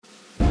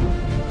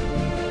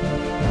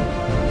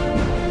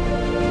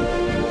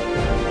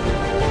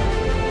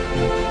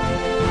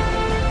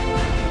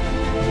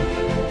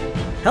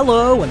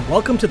Hello and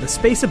welcome to the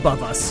Space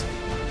Above Us,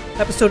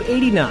 Episode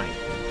 89,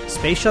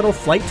 Space Shuttle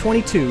Flight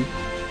 22,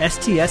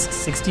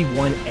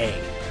 STS-61A,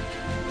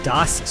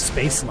 Das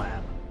Space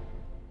Lab.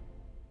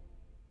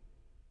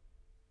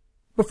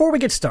 Before we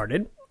get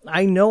started,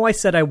 I know I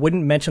said I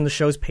wouldn't mention the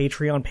show's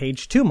Patreon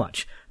page too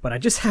much, but I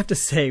just have to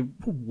say,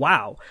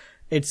 wow,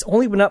 it's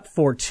only been up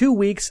for 2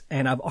 weeks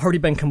and I've already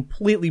been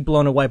completely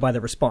blown away by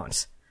the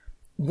response.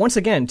 Once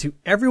again, to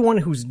everyone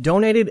who's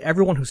donated,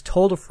 everyone who's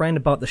told a friend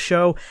about the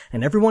show,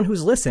 and everyone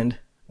who's listened,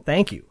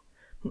 thank you.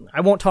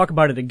 I won't talk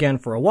about it again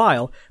for a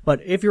while,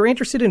 but if you're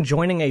interested in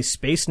joining a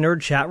space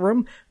nerd chat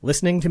room,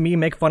 listening to me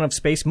make fun of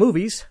space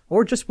movies,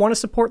 or just want to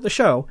support the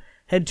show,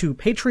 head to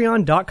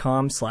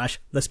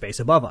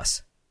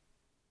patreon.com/thespaceaboveus.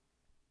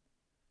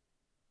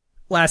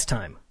 Last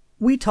time,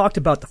 we talked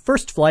about the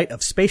first flight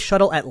of Space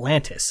Shuttle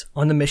Atlantis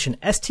on the mission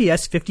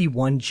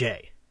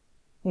STS-61J.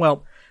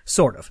 Well,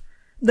 sort of.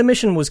 The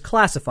mission was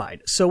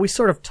classified, so we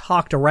sort of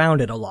talked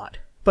around it a lot,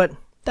 but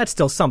that's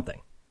still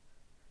something.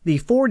 The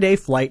 4-day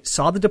flight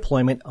saw the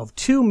deployment of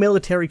 2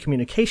 military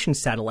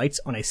communications satellites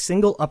on a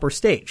single upper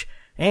stage,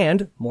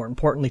 and, more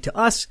importantly to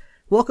us,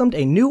 welcomed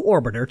a new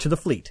orbiter to the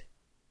fleet.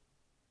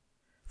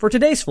 For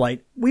today's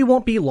flight, we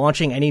won't be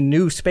launching any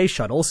new space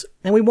shuttles,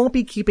 and we won't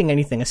be keeping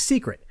anything a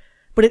secret,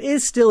 but it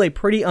is still a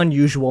pretty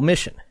unusual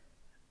mission.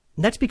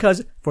 That's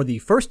because, for the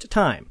first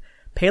time,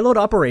 payload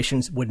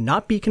operations would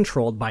not be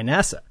controlled by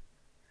NASA.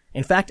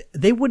 In fact,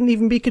 they wouldn't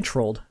even be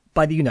controlled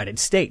by the United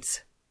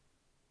States.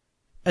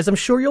 As I'm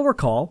sure you'll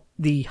recall,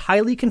 the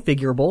highly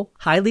configurable,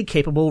 highly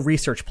capable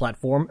research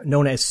platform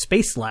known as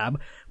Space Lab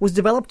was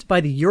developed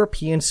by the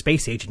European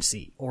Space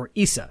Agency, or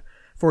ESA,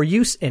 for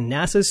use in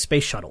NASA's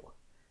space shuttle.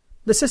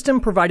 The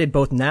system provided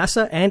both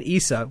NASA and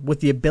ESA with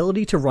the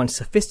ability to run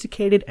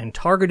sophisticated and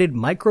targeted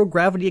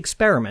microgravity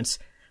experiments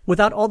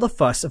without all the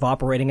fuss of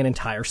operating an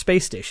entire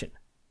space station.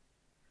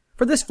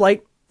 For this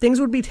flight, things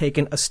would be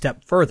taken a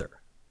step further.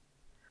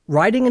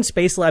 Riding in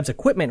Spacelab's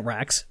equipment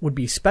racks would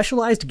be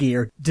specialized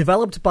gear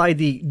developed by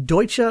the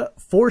Deutsche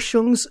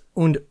Forschungs-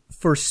 und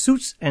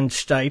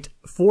Versuchsanstalt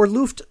für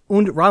Luft-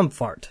 und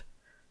Raumfahrt,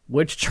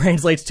 which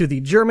translates to the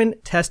German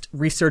Test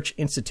Research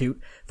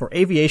Institute for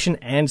Aviation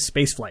and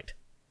Spaceflight.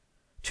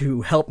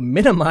 To help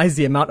minimize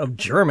the amount of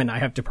German I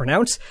have to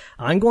pronounce,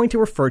 I'm going to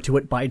refer to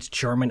it by its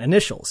German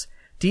initials,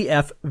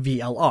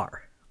 DFVLR,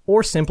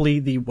 or simply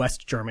the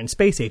West German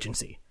Space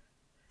Agency.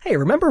 Hey,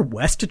 remember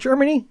West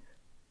Germany?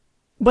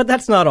 But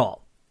that's not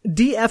all.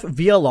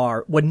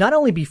 DFVLR would not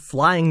only be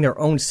flying their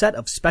own set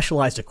of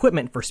specialized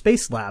equipment for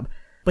Spacelab,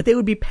 but they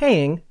would be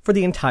paying for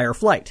the entire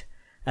flight,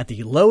 at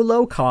the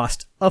low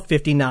cost of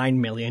 $59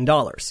 million.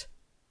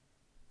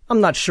 I'm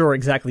not sure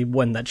exactly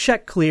when that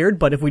check cleared,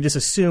 but if we just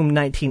assume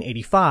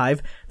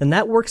 1985, then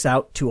that works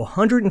out to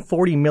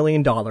 $140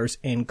 million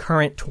in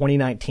current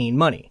 2019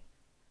 money.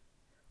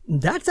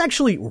 That's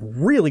actually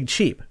really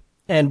cheap.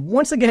 And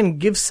once again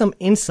gives some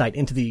insight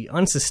into the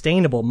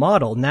unsustainable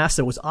model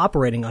NASA was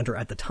operating under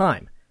at the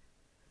time.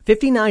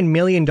 $59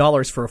 million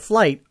for a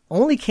flight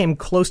only came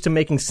close to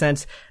making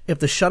sense if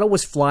the shuttle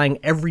was flying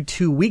every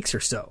 2 weeks or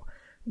so,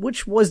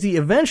 which was the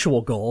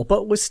eventual goal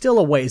but was still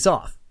a ways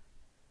off.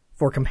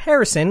 For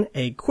comparison,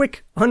 a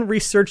quick,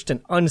 unresearched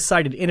and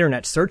unsighted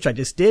internet search I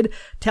just did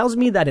tells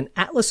me that an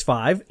Atlas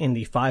V in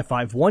the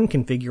 551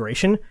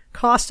 configuration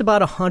cost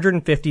about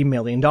 $150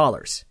 million.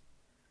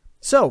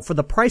 So, for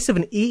the price of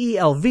an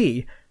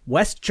EELV,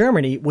 West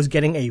Germany was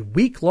getting a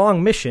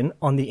week-long mission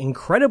on the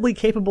incredibly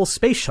capable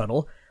space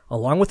shuttle,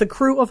 along with a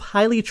crew of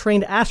highly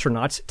trained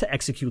astronauts to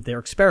execute their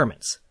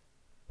experiments.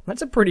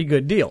 That's a pretty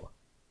good deal.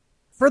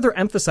 Further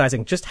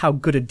emphasizing just how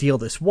good a deal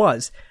this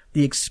was,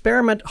 the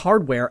experiment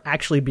hardware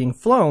actually being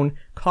flown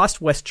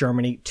cost West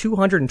Germany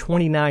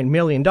 $229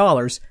 million in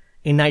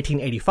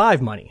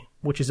 1985 money,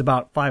 which is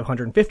about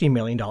 $550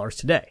 million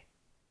today.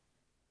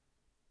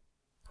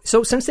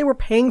 So since they were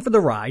paying for the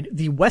ride,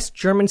 the West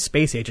German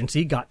Space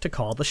Agency got to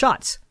call the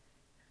shots.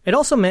 It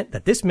also meant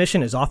that this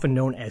mission is often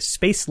known as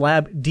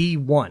Spacelab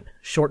D1,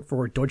 short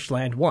for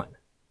Deutschland 1.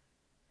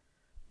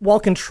 While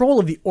control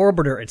of the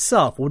orbiter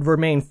itself would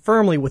remain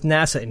firmly with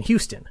NASA in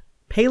Houston,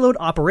 payload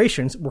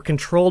operations were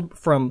controlled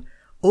from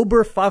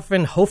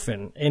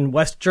Oberpfaffenhofen in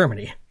West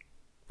Germany.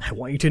 I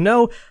want you to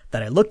know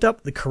that I looked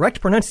up the correct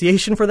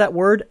pronunciation for that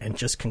word and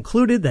just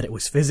concluded that it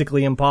was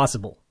physically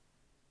impossible.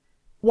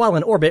 While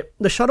in orbit,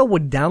 the shuttle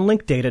would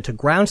downlink data to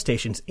ground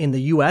stations in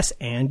the US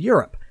and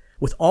Europe,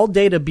 with all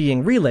data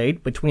being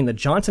relayed between the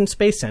Johnson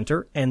Space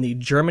Center and the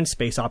German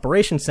Space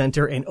Operations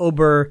Center in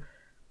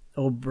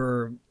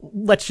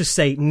let's just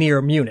say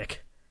near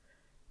Munich.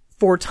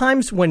 For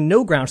times when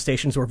no ground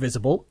stations were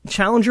visible,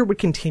 Challenger would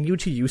continue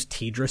to use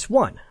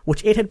TDRS-1,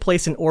 which it had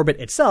placed in orbit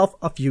itself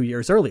a few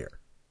years earlier.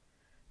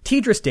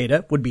 TDRS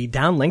data would be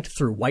downlinked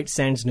through White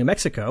Sands, New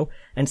Mexico,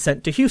 and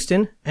sent to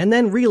Houston, and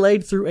then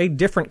relayed through a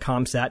different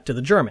ComSat to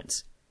the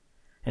Germans.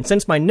 And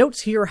since my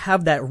notes here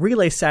have that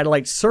relay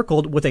satellite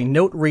circled with a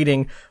note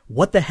reading,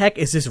 "What the heck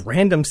is this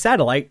random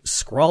satellite?"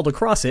 scrawled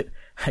across it,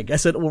 I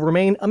guess it will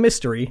remain a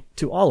mystery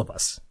to all of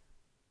us.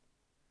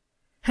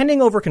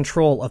 Handing over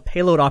control of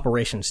payload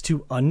operations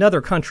to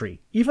another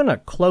country, even a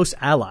close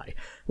ally,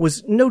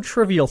 was no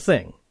trivial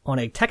thing on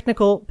a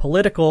technical,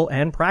 political,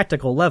 and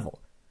practical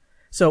level.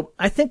 So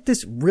I think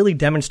this really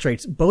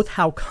demonstrates both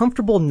how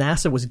comfortable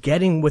NASA was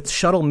getting with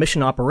shuttle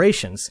mission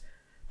operations,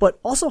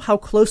 but also how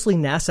closely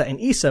NASA and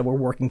ESA were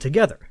working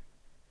together.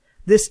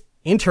 This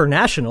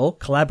international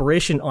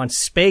collaboration on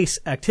space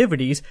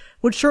activities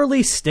would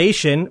surely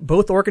station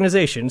both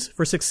organizations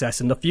for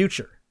success in the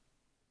future.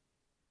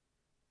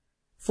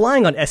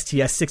 Flying on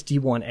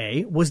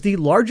STS-61A was the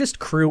largest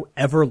crew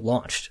ever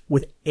launched,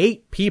 with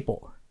 8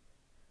 people.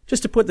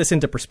 Just to put this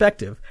into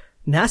perspective,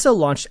 NASA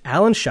launched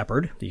Alan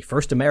Shepard, the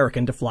first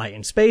American to fly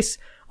in space,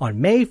 on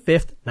May 5,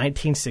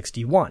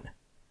 1961.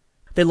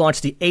 They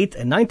launched the 8th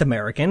and 9th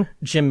American,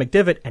 Jim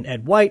McDivitt and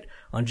Ed White,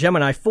 on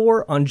Gemini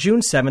 4 on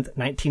June 7,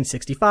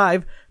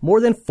 1965, more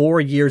than 4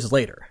 years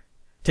later.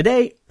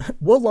 Today,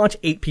 we'll launch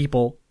 8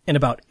 people in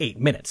about 8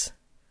 minutes.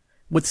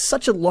 With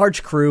such a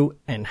large crew,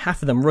 and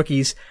half of them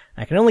rookies,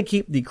 I can only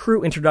keep the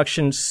crew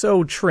introduction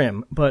so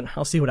trim, but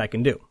I'll see what I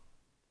can do.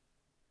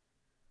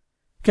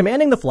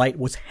 Commanding the flight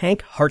was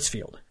Hank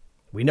Hartsfield.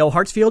 We know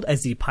Hartsfield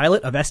as the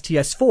pilot of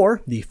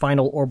STS-4, the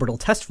final orbital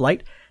test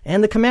flight,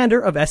 and the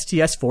commander of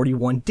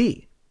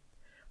STS-41D.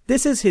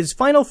 This is his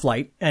final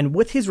flight, and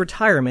with his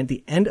retirement,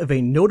 the end of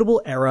a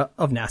notable era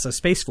of NASA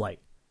spaceflight.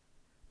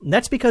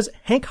 That's because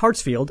Hank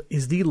Hartsfield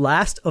is the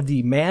last of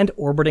the manned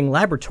orbiting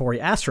laboratory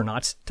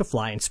astronauts to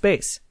fly in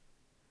space.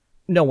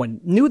 No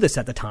one knew this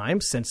at the time,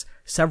 since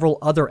several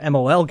other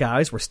MOL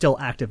guys were still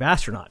active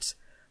astronauts.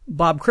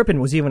 Bob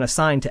Crippen was even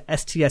assigned to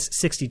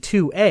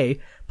STS-62A,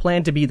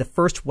 planned to be the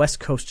first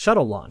West Coast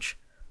shuttle launch.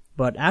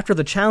 But after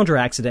the Challenger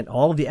accident,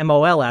 all of the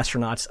MOL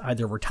astronauts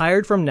either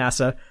retired from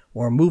NASA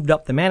or moved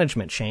up the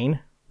management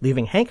chain,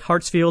 leaving Hank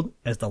Hartsfield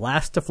as the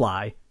last to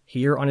fly,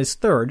 here on his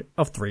 3rd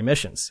of 3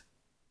 missions.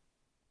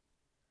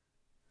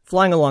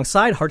 Flying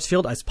alongside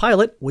Hartsfield as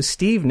pilot was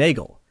Steve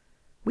Nagel.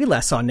 We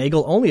last saw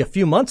Nagel only a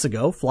few months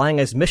ago, flying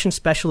as Mission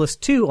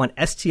Specialist 2 on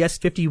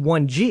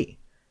STS-51G.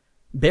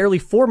 Barely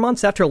 4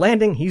 months after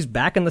landing, he's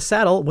back in the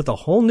saddle with a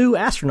whole new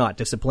astronaut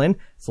discipline,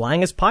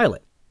 flying as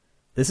pilot.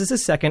 This is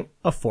his 2nd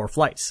of 4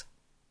 flights.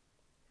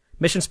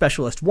 Mission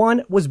Specialist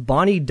 1 was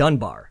Bonnie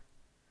Dunbar.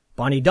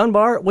 Bonnie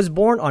Dunbar was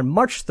born on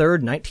March 3,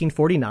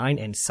 1949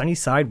 in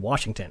Sunnyside,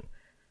 Washington.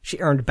 She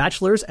earned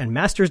bachelor's and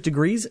master's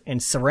degrees in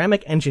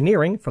ceramic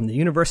engineering from the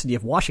University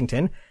of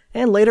Washington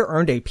and later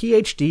earned a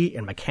PhD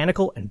in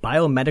mechanical and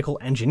biomedical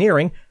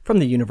engineering from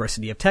the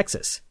University of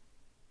Texas.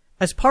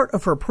 As part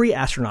of her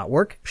pre-astronaut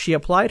work, she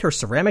applied her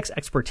ceramics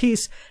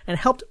expertise and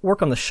helped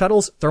work on the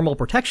shuttle's thermal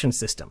protection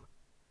system.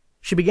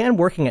 She began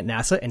working at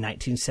NASA in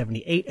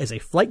 1978 as a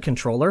flight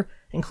controller,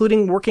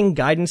 including working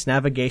guidance,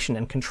 navigation,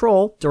 and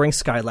control during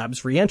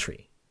Skylab's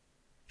re-entry.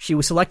 She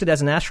was selected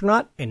as an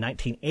astronaut in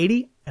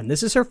 1980, and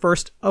this is her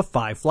first of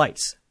 5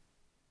 flights.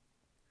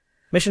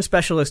 Mission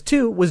Specialist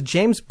 2 was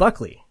James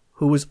Buckley,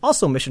 who was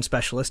also Mission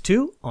Specialist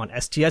 2 on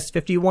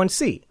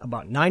STS-51C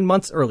about 9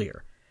 months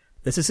earlier.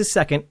 This is his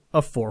 2nd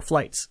of 4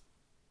 flights.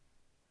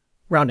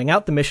 Rounding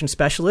out the mission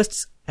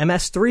specialists,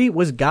 MS-3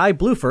 was Guy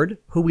Bluford,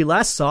 who we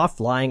last saw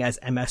flying as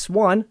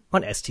MS-1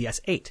 on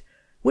STS-8,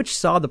 which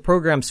saw the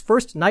program's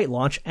first night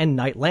launch and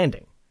night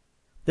landing.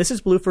 This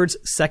is Bluford's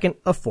 2nd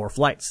of 4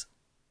 flights.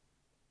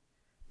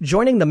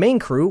 Joining the main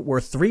crew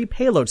were 3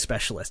 payload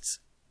specialists.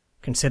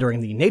 Considering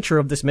the nature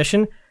of this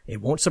mission,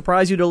 it won't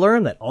surprise you to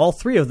learn that all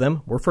 3 of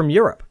them were from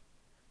Europe.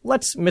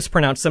 Let's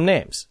mispronounce some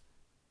names.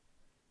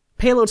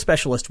 Payload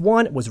Specialist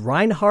 1 was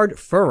Reinhard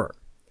Furrer.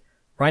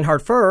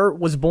 Reinhard Furrer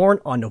was born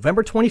on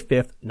November 25,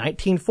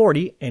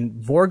 1940 in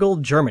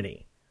Vorgl,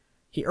 Germany.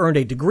 He earned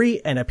a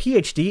degree and a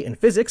PhD in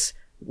physics,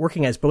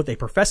 working as both a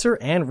professor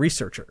and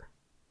researcher.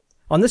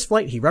 On this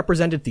flight, he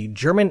represented the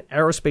German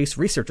Aerospace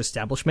Research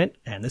Establishment,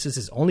 and this is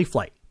his only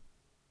flight.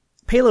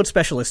 Payload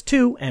Specialist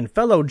 2 and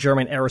fellow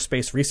German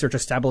Aerospace Research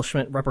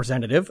Establishment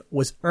representative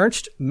was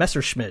Ernst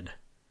Messerschmidt.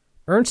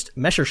 Ernst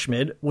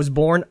Messerschmidt was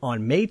born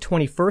on May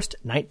 21,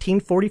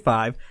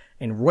 1945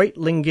 in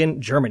Reutlingen,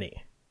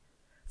 Germany.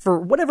 For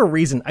whatever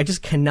reason, I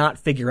just cannot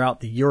figure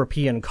out the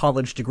European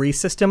college degree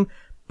system,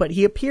 but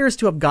he appears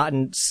to have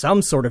gotten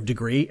some sort of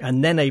degree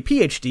and then a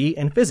PhD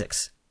in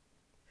physics.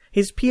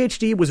 His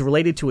PhD was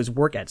related to his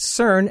work at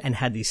CERN and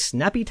had the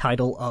snappy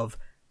title of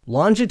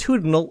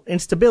Longitudinal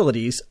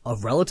Instabilities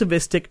of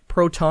Relativistic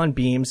Proton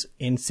Beams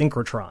in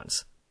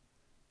Synchrotrons.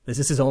 This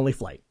is his only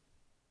flight.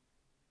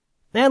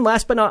 And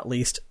last but not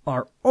least,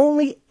 our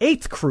only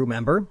 8th crew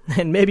member,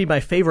 and maybe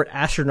my favorite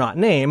astronaut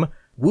name,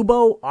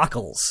 Wubbo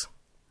Ockels.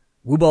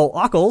 Wubbo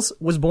Ockels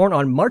was born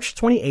on March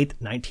 28,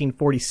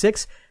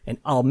 1946 in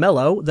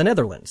Almelo, the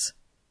Netherlands.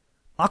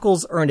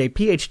 Ockels earned a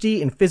PhD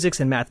in physics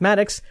and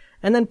mathematics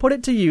and then put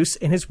it to use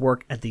in his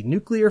work at the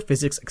Nuclear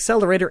Physics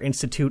Accelerator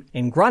Institute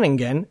in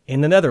Groningen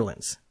in the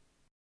Netherlands.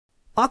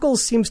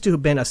 Ockels seems to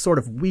have been a sort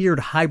of weird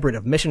hybrid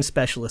of mission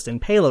specialist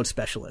and payload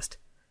specialist.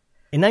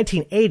 In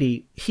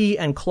 1980, he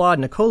and Claude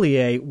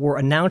Nicollier were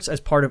announced as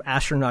part of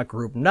Astronaut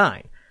Group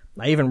 9.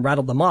 I even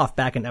rattled them off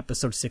back in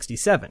episode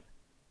 67.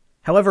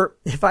 However,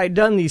 if I had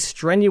done the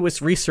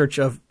strenuous research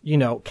of,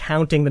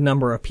 counting the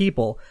number of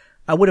people,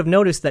 I would have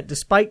noticed that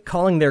despite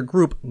calling their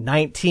group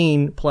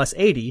 19 plus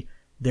 80,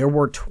 there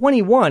were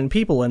 21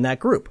 people in that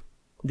group.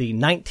 The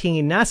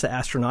 19 NASA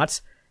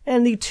astronauts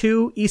and the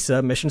 2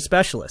 ESA mission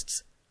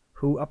specialists,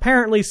 who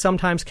apparently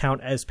sometimes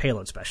count as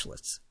payload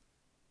specialists.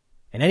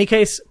 In any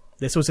case,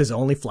 this was his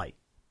only flight.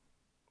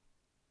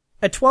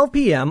 At 12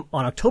 p.m.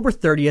 on October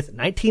 30th,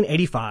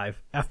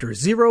 1985, after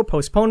 0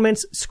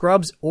 postponements,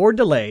 scrubs, or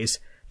delays,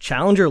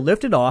 Challenger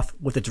lifted off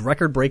with its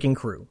record-breaking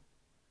crew.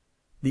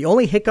 The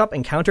only hiccup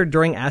encountered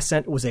during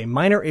ascent was a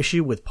minor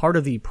issue with part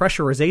of the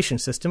pressurization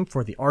system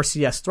for the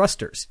RCS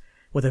thrusters,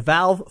 with a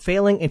valve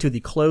failing into the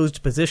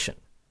closed position.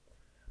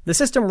 The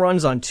system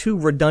runs on 2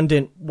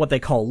 redundant, what they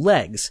call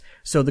legs,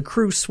 so the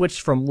crew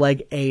switched from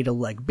leg A to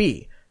leg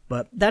B,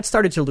 but that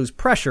started to lose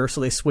pressure,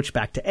 so they switched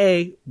back to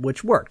A,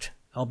 which worked,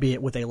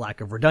 albeit with a lack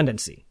of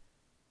redundancy.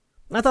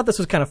 I thought this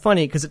was kind of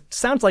funny because it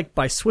sounds like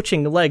by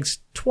switching the legs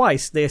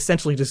twice, they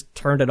essentially just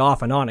turned it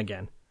off and on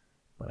again.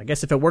 But I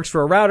guess if it works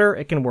for a router,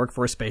 it can work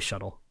for a space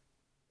shuttle.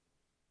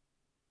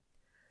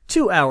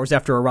 2 hours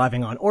after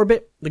arriving on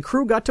orbit, the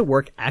crew got to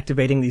work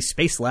activating the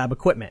Space Lab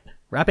equipment,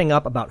 wrapping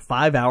up about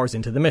 5 hours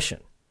into the mission.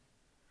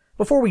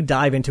 Before we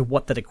dive into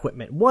what that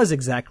equipment was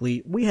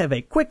exactly, we have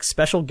a quick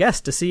special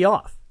guest to see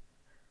off.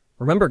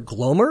 Remember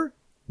Glomer?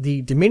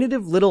 The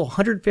diminutive little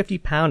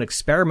 150-pound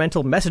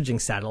experimental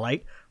messaging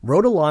satellite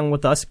rode along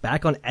with us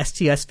back on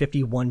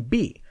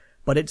STS-61B,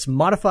 but its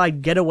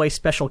modified getaway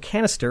special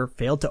canister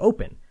failed to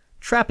open,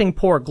 trapping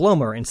poor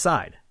Glomer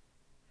inside.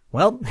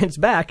 Well, it's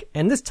back,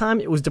 and this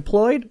time it was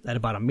deployed at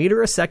about a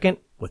meter a second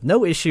with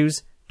no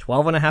issues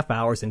 12.5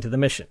 hours into the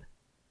mission.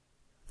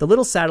 The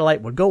little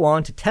satellite would go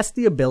on to test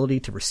the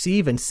ability to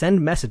receive and send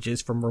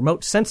messages from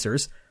remote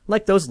sensors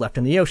like those left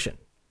in the ocean.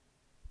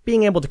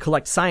 Being able to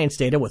collect science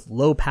data with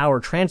low-power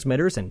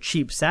transmitters and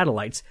cheap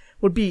satellites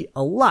would be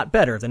a lot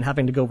better than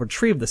having to go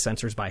retrieve the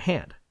sensors by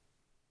hand.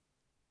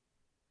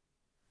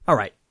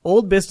 Alright,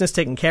 old business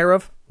taken care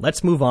of,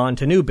 let's move on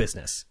to new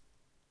business.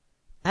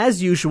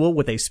 As usual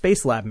with a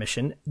Space Lab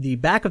mission, the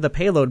back of the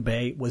payload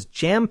bay was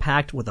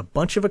jam-packed with a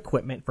bunch of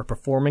equipment for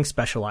performing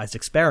specialized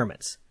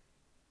experiments.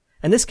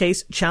 In this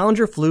case,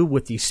 Challenger flew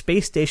with the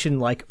space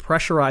station-like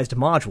pressurized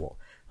module,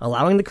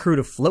 allowing the crew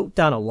to float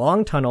down a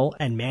long tunnel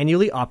and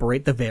manually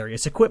operate the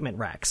various equipment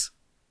racks.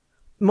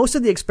 Most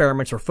of the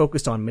experiments were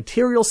focused on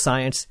material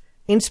science,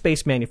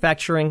 in-space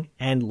manufacturing,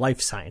 and life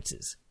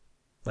sciences.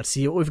 Let's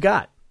see what we've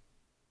got.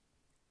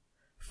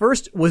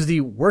 First was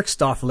the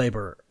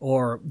Werkstofflabor,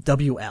 or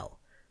WL.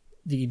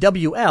 The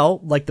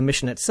WL, like the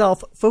mission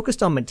itself,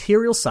 focused on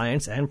material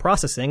science and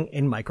processing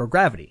in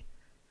microgravity.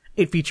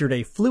 It featured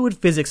a fluid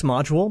physics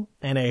module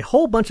and a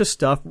whole bunch of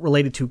stuff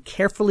related to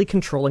carefully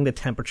controlling the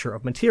temperature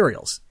of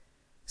materials.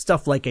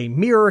 Stuff like a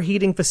mirror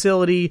heating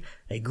facility,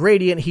 a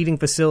gradient heating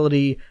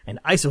facility, an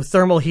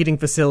isothermal heating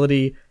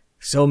facility,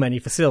 so many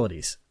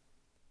facilities.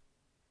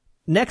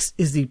 Next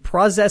is the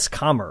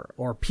Prozesskammer,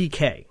 or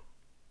PK.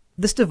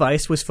 This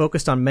device was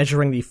focused on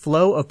measuring the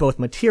flow of both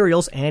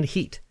materials and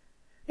heat.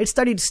 It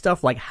studied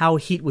stuff like how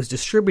heat was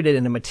distributed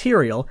in a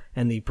material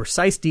and the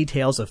precise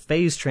details of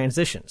phase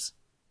transitions.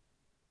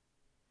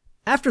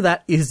 After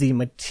that is the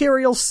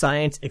Material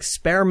Science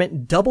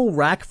Experiment Double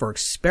Rack for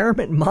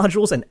Experiment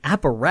Modules and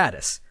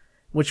Apparatus,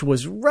 which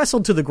was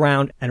wrestled to the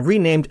ground and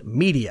renamed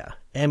MEDEA,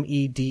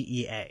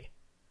 M-E-D-E-A.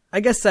 I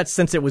guess that's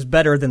since it was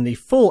better than the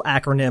full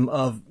acronym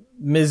of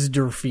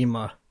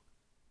MSDRFEMA.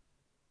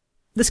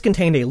 This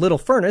contained a little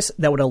furnace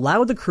that would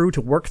allow the crew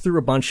to work through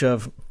a bunch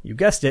of, you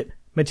guessed it,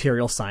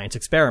 material science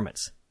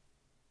experiments.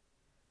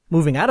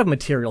 Moving out of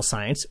material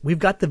science, we've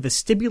got the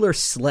vestibular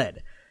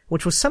sled,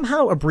 which was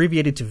somehow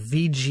abbreviated to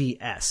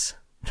VGS.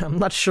 I'm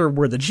not sure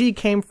where the G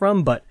came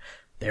from, but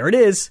there it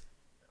is.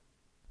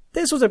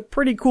 This was a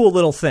pretty cool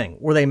little thing,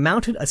 where they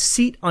mounted a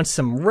seat on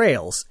some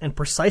rails and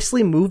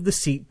precisely moved the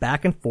seat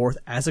back and forth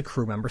as a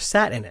crew member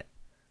sat in it.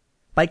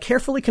 By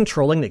carefully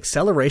controlling the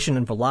acceleration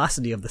and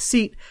velocity of the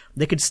seat,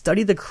 they could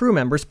study the crew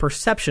member's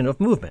perception of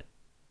movement.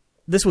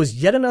 This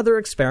was yet another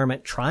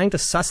experiment trying to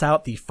suss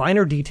out the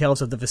finer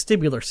details of the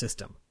vestibular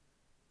system.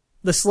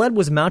 The sled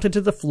was mounted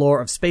to the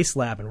floor of Space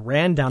Lab and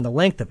ran down the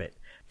length of it,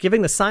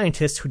 giving the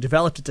scientists who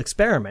developed its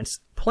experiments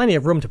plenty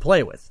of room to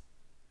play with.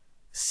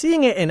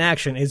 Seeing it in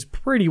action is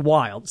pretty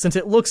wild, since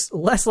it looks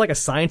less like a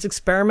science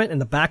experiment in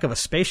the back of a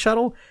space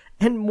shuttle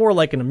and more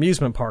like an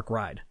amusement park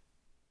ride.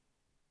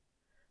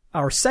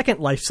 Our second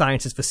life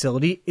sciences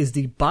facility is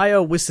the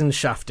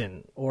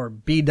Biowissenschaften, or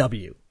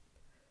BW.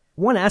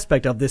 One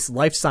aspect of this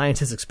life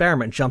sciences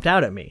experiment jumped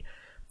out at me.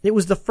 It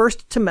was the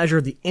first to measure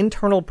the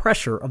internal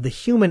pressure of the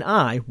human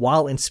eye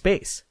while in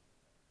space.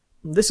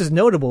 This is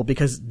notable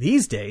because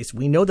these days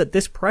we know that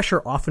this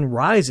pressure often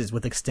rises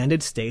with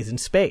extended stays in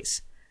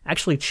space,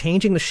 actually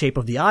changing the shape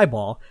of the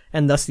eyeball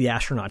and thus the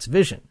astronaut's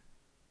vision.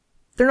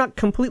 They're not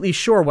completely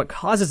sure what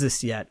causes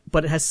this yet,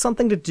 but it has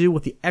something to do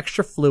with the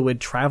extra fluid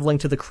traveling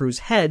to the crew's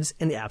heads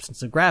in the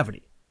absence of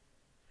gravity.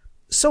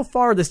 So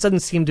far, this doesn't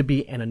seem to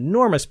be an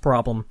enormous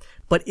problem,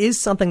 but is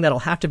something that'll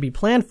have to be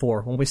planned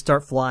for when we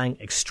start flying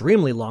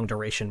extremely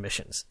long-duration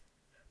missions.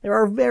 There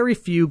are very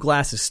few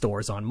glasses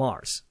stores on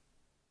Mars.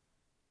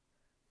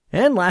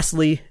 And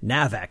lastly,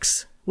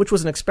 NavX, which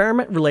was an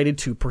experiment related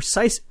to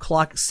precise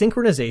clock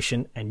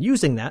synchronization and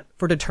using that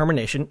for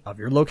determination of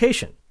your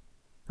location.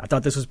 I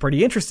thought this was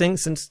pretty interesting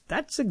since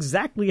that's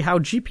exactly how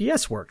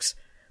GPS works,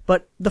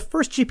 but the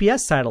first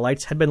GPS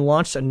satellites had been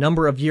launched a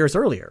number of years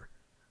earlier.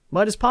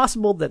 But it's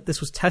possible that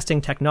this was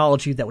testing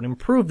technology that would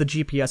improve the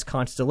GPS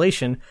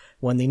constellation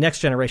when the next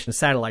generation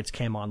satellites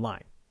came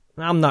online.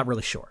 I'm not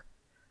really sure.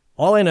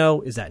 All I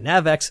know is that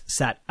NavX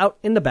sat out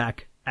in the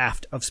back,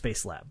 aft of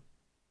Spacelab.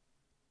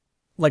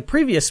 Like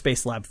previous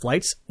Spacelab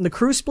flights, the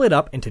crew split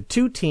up into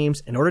two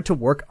teams in order to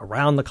work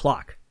around the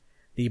clock.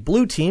 The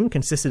blue team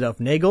consisted of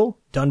Nagel,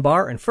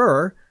 Dunbar, and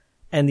Furrer,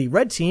 and the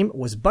red team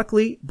was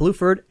Buckley,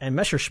 Bluford, and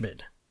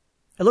Messerschmitt.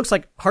 It looks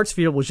like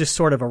Hartsfield was just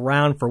sort of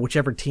around for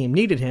whichever team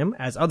needed him,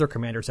 as other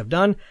commanders have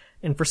done,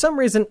 and for some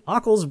reason,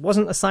 Ockles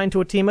wasn't assigned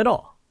to a team at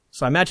all.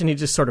 So I imagine he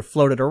just sort of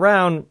floated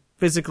around,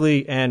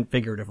 physically and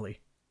figuratively.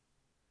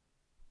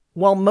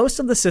 While most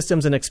of the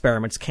systems and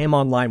experiments came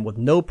online with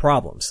no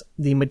problems,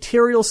 the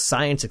Materials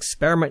Science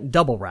Experiment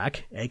Double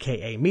Rack,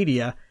 aka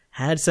Media,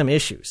 had some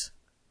issues.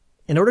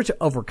 In order to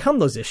overcome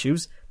those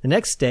issues, the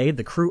next day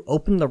the crew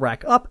opened the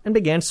rack up and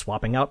began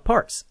swapping out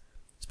parts.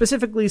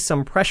 Specifically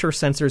some pressure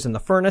sensors in the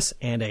furnace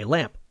and a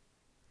lamp.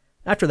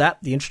 After that,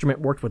 the instrument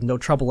worked with no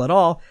trouble at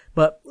all,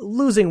 but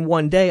losing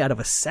 1 day out of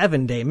a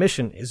 7-day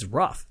mission is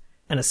rough,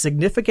 and a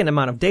significant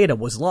amount of data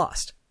was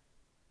lost.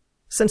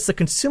 Since the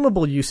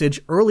consumable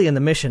usage early in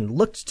the mission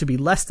looked to be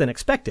less than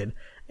expected,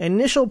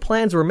 initial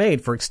plans were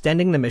made for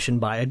extending the mission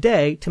by a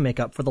day to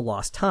make up for the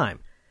lost time.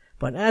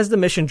 But as the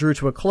mission drew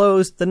to a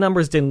close, the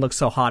numbers didn't look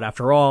so hot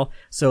after all,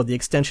 so the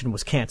extension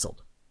was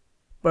cancelled.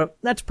 But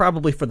that's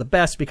probably for the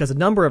best because a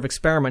number of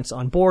experiments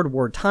on board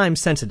were time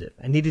sensitive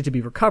and needed to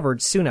be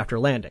recovered soon after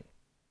landing.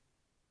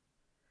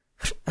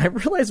 I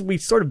realize we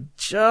sort of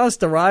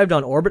just arrived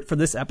on orbit for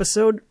this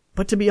episode,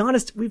 but to be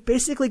honest, we've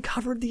basically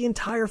covered the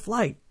entire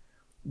flight.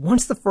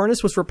 Once the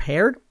furnace was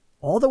repaired,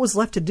 all that was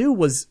left to do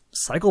was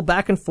cycle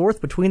back and forth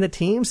between the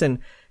teams and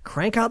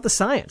crank out the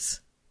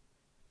science.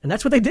 And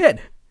that's what they did.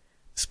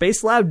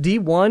 Spacelab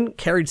D1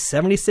 carried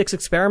 76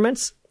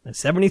 experiments, and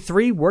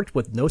 73 worked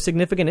with no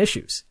significant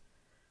issues.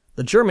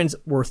 The Germans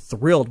were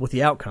thrilled with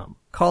the outcome,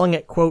 calling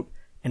it, quote,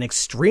 an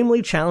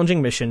extremely challenging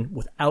mission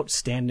with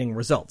outstanding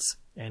results,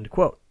 end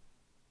quote.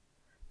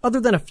 Other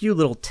than a few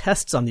little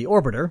tests on the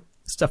orbiter,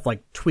 stuff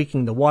like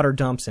tweaking the water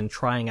dumps and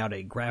trying out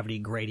a gravity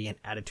gradient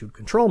attitude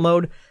control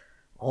mode,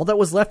 all that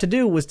was left to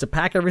do was to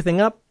pack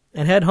everything up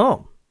and head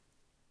home.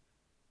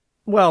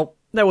 Well,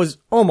 that was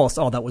almost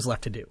all that was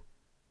left to do.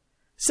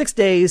 6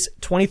 days,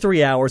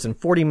 23 hours, and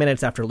 40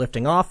 minutes after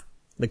lifting off,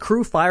 the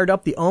crew fired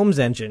up the OMS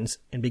engines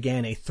and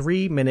began a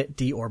 3-minute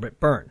deorbit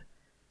burn,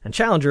 and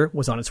Challenger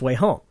was on its way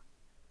home.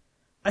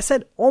 I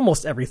said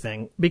almost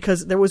everything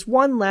because there was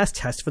one last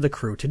test for the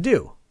crew to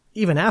do,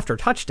 even after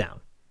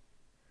touchdown.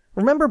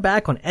 Remember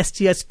back on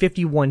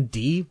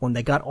STS-61D when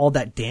they got all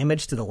that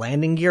damage to the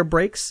landing gear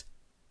brakes?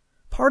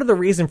 Part of the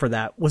reason for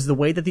that was the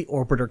way that the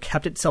orbiter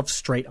kept itself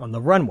straight on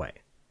the runway.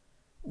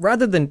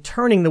 Rather than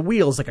turning the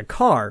wheels like a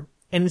car,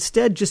 and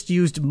instead just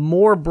used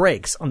more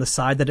brakes on the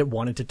side that it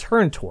wanted to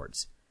turn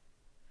towards.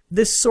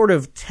 This sort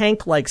of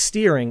tank-like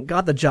steering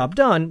got the job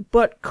done,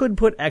 but could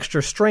put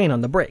extra strain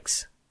on the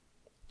brakes.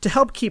 To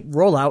help keep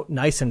rollout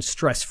nice and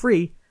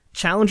stress-free,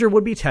 Challenger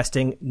would be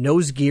testing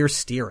nose gear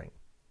steering.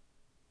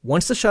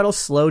 Once the shuttle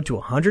slowed to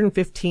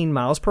 115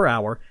 miles per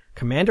hour,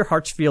 Commander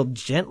Hartsfield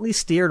gently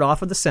steered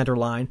off of the center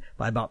line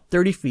by about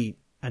 30 feet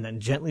and then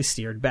gently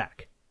steered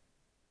back.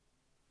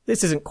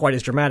 This isn't quite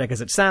as dramatic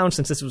as it sounds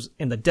since this was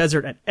in the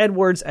desert at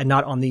Edwards and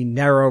not on the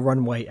narrow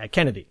runway at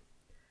Kennedy.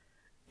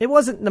 It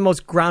wasn't the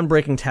most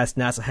groundbreaking test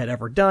NASA had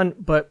ever done,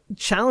 but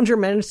Challenger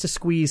managed to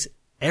squeeze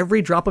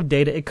every drop of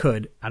data it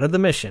could out of the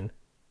mission,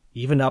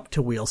 even up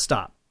to wheel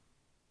stop.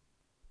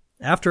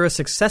 After a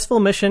successful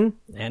mission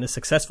and a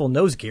successful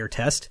nose gear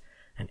test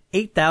and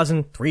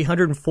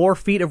 8,304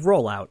 feet of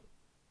rollout,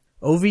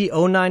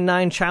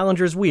 OV-099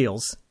 Challenger's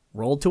wheels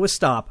rolled to a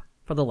stop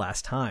for the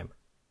last time.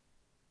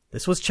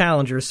 This was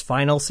Challenger's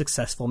final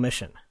successful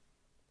mission.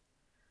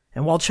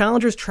 And while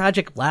Challenger's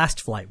tragic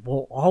last flight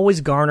will always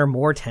garner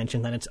more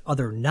attention than its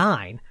other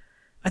 9,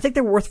 I think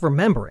they're worth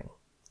remembering.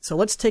 So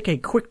let's take a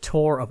quick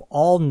tour of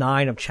all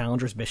 9 of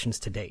Challenger's missions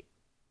to date.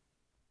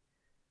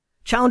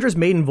 Challenger's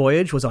maiden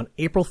voyage was on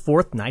April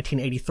 4th,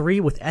 1983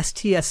 with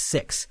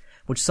STS-6,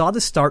 which saw the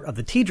start of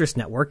the TDRS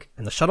network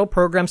and the shuttle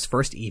program's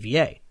first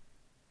EVA.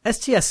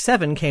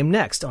 STS-7 came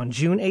next on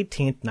June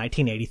 18th,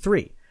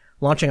 1983.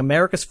 Launching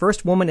America's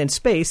first woman in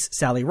space,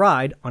 Sally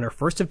Ride, on her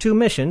first of 2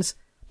 missions,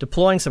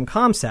 deploying some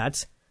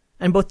ComSats,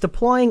 and both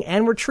deploying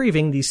and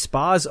retrieving the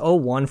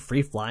SPAS-01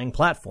 free-flying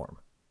platform.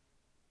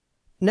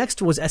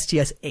 Next was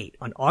STS-8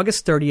 on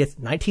August 30th,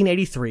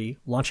 1983,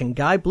 launching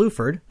Guy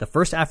Bluford, the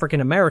first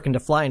African-American to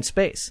fly in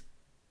space.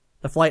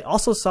 The flight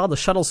also saw the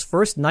shuttle's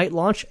first night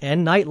launch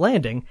and night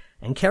landing,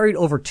 and carried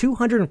over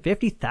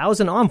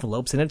 250,000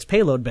 envelopes in its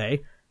payload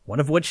bay, one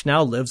of which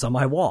now lives on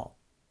my wall.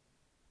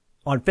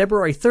 On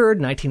February 3rd,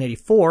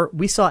 1984,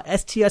 we saw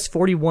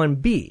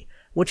STS-61B,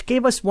 which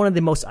gave us one of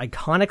the most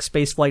iconic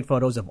spaceflight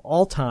photos of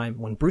all time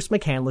when Bruce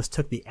McCandless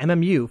took the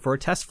MMU for a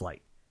test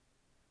flight.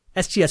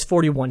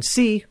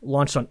 STS-41C,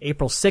 launched on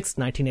April 6,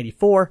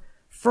 1984,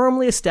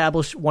 firmly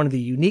established one of the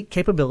unique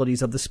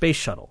capabilities of the space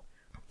shuttle,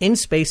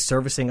 in-space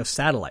servicing of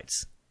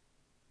satellites.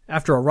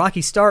 After a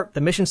rocky start,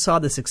 the mission saw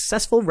the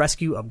successful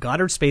rescue of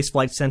Goddard Space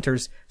Flight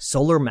Center's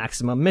Solar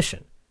Maximum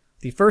mission,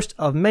 the first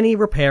of many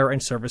repair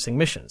and servicing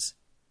missions.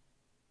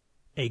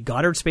 A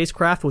Goddard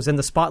spacecraft was in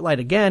the spotlight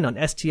again on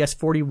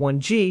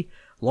STS-41G,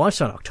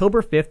 launched on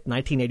October 5,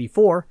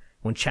 1984,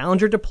 when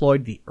Challenger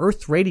deployed the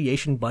Earth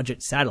Radiation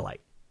Budget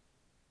satellite.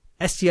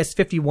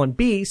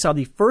 STS-51B saw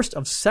the first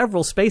of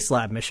several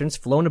Spacelab missions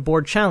flown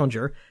aboard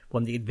Challenger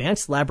when the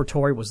Advanced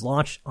Laboratory was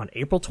launched on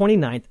April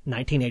 29,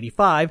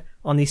 1985,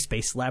 on the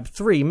Spacelab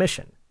 3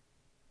 mission.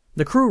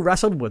 The crew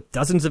wrestled with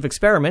dozens of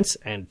experiments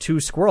and 2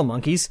 squirrel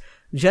monkeys,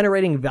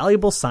 generating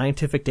valuable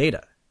scientific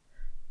data.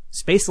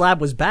 Spacelab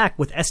was back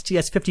with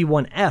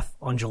STS-51F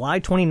on July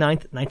 29,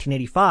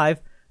 1985,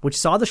 which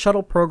saw the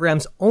shuttle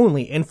program's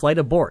only in-flight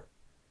abort.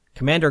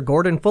 Commander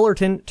Gordon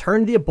Fullerton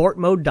turned the abort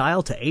mode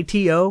dial to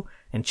ATO,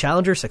 and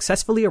Challenger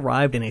successfully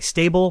arrived in a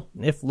stable,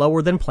 if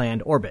lower than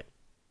planned, orbit.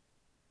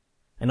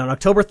 And on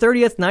October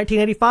 30th,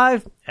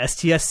 1985,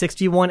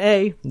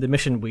 STS-61A, the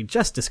mission we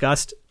just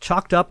discussed,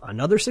 chalked up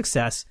another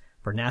success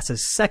for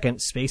NASA's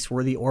second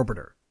space-worthy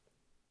orbiter.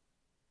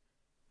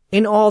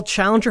 In all,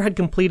 Challenger had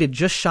completed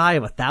just shy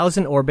of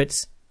 1,000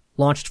 orbits,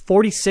 launched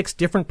 46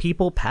 different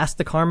people past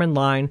the Kármán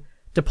line,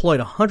 deployed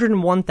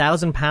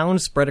 101,000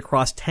 pounds spread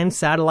across 10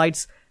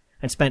 satellites,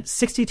 and spent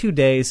 62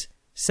 days,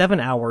 7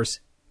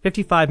 hours,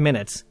 55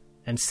 minutes,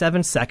 and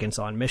 7 seconds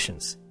on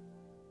missions.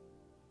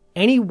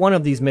 Any one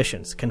of these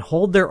missions can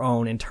hold their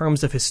own in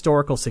terms of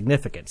historical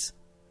significance.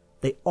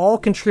 They all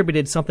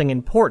contributed something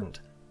important,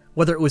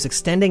 whether it was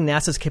extending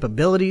NASA's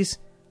capabilities,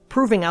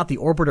 proving out the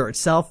orbiter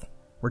itself,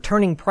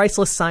 returning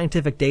priceless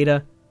scientific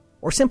data,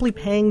 or simply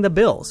paying the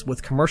bills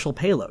with commercial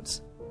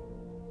payloads.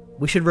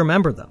 We should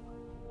remember them.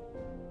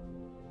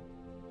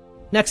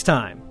 Next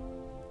time,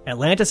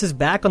 Atlantis is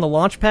back on the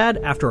launch pad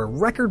after a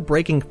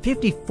record-breaking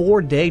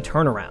 54-day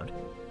turnaround.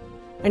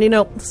 And you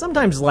know,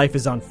 sometimes life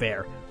is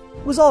unfair.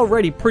 It was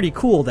already pretty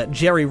cool that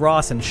Jerry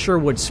Ross and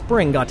Sherwood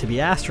Spring got to be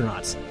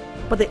astronauts,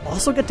 but they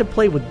also get to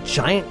play with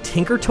giant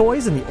Tinker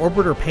toys in the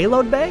orbiter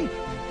payload bay?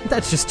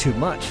 That's just too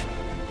much.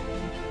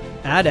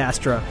 Ad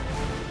Astra.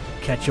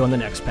 Catch you on the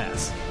next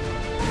pass.